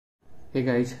Hey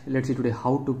guys, let's see today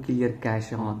how to clear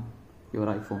cache on your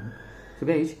iPhone. So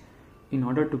guys, in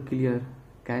order to clear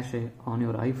cache on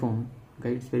your iPhone,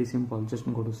 guys, it's very simple. Just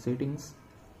go to settings,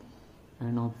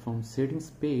 and now from settings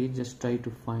page just try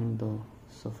to find the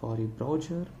Safari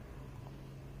browser.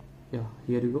 Yeah,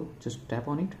 here you go, just tap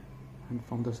on it, and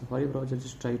from the Safari browser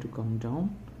just try to come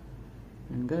down,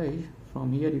 and guys,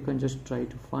 from here you can just try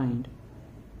to find,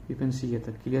 you can see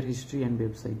the clear history and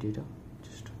website data.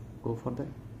 Just go for that.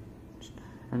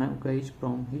 And now guys,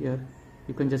 from here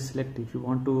you can just select if you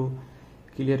want to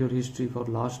clear your history for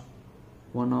last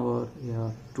 1 hour,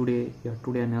 today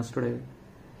and yesterday.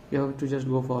 You have to just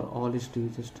go for all history,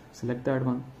 just select that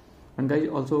one. And guys,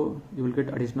 also you will get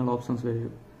additional options where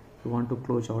you want to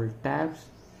close all tabs,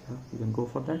 you can go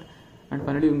for that. And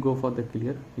finally you can go for the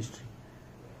clear history.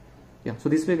 So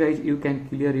this way guys, you can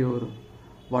clear your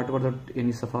whatever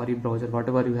any Safari browser,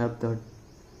 whatever you have the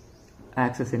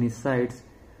access any sites.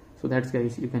 So that's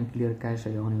guys, you can clear cache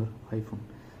on your iPhone.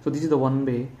 So this is the one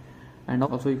way. And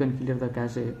also you can clear the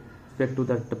cache respect to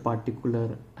that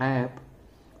particular app.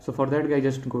 So for that guys,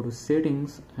 just go to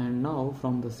settings, and now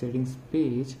from the settings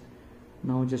page,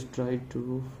 now just try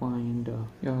to find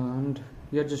and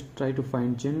here just try to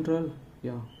find general.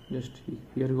 Just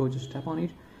here you go, just tap on it.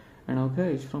 And now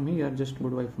guys, from here just go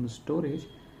to iPhone storage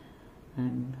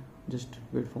and just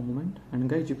wait for a moment. And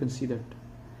guys, you can see that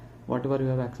whatever you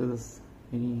have access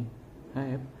any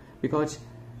app, because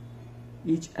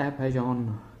each app has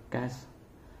on cache,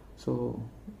 so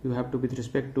you have to, with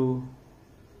respect to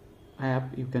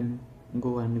app, you can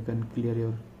go and you can clear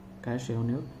your cache on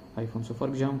your iPhone. So for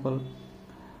example,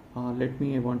 I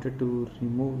wanted to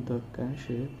remove the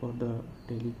cache for the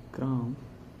Telegram.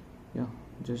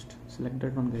 Just select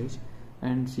that one guys,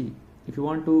 and see if you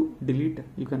want to delete,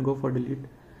 you can go for delete.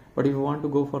 But if you want to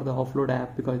go for the offload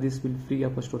app, because this will free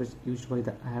up a storage used by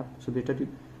the app, so better you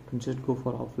can just go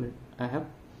for offload app,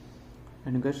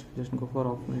 and you guys just go for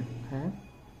offload app.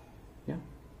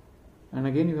 And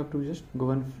again you have to just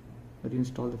go and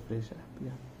reinstall the fresh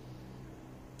app.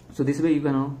 So this way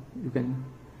you can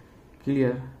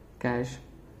clear cache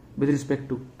with respect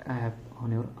to app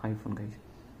on your iPhone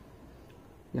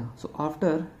guys. So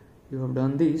after you have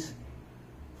done this,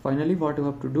 finally what you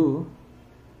have to do,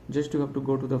 just you have to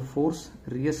go to the force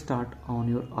restart on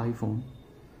your iPhone.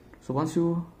 So once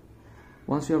you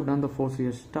have done the force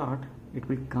restart, it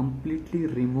will completely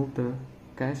remove the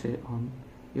cache on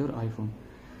your iPhone.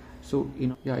 So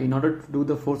in order to do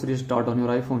the force restart on your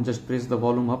iPhone, just press the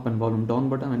volume up and volume down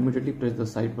button, and immediately press the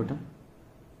side button.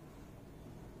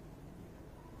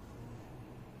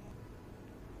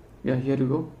 Here you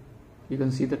go, you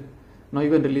can see that now you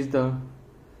can release the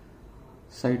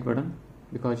side button,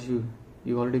 because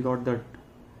you already got that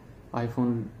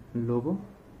iPhone logo.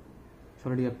 It's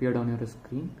already appeared on your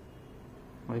screen,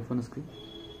 iPhone screen.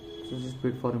 So just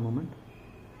wait for a moment,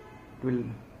 it will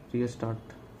restart,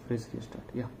 fresh restart.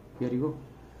 Here you go.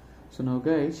 So now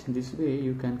guys, this way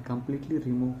you can completely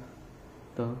remove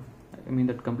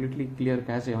that completely clear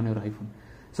cache on your iPhone.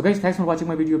 So guys, thanks for watching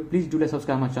my video. Please do like,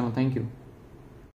 subscribe my channel. Thank you.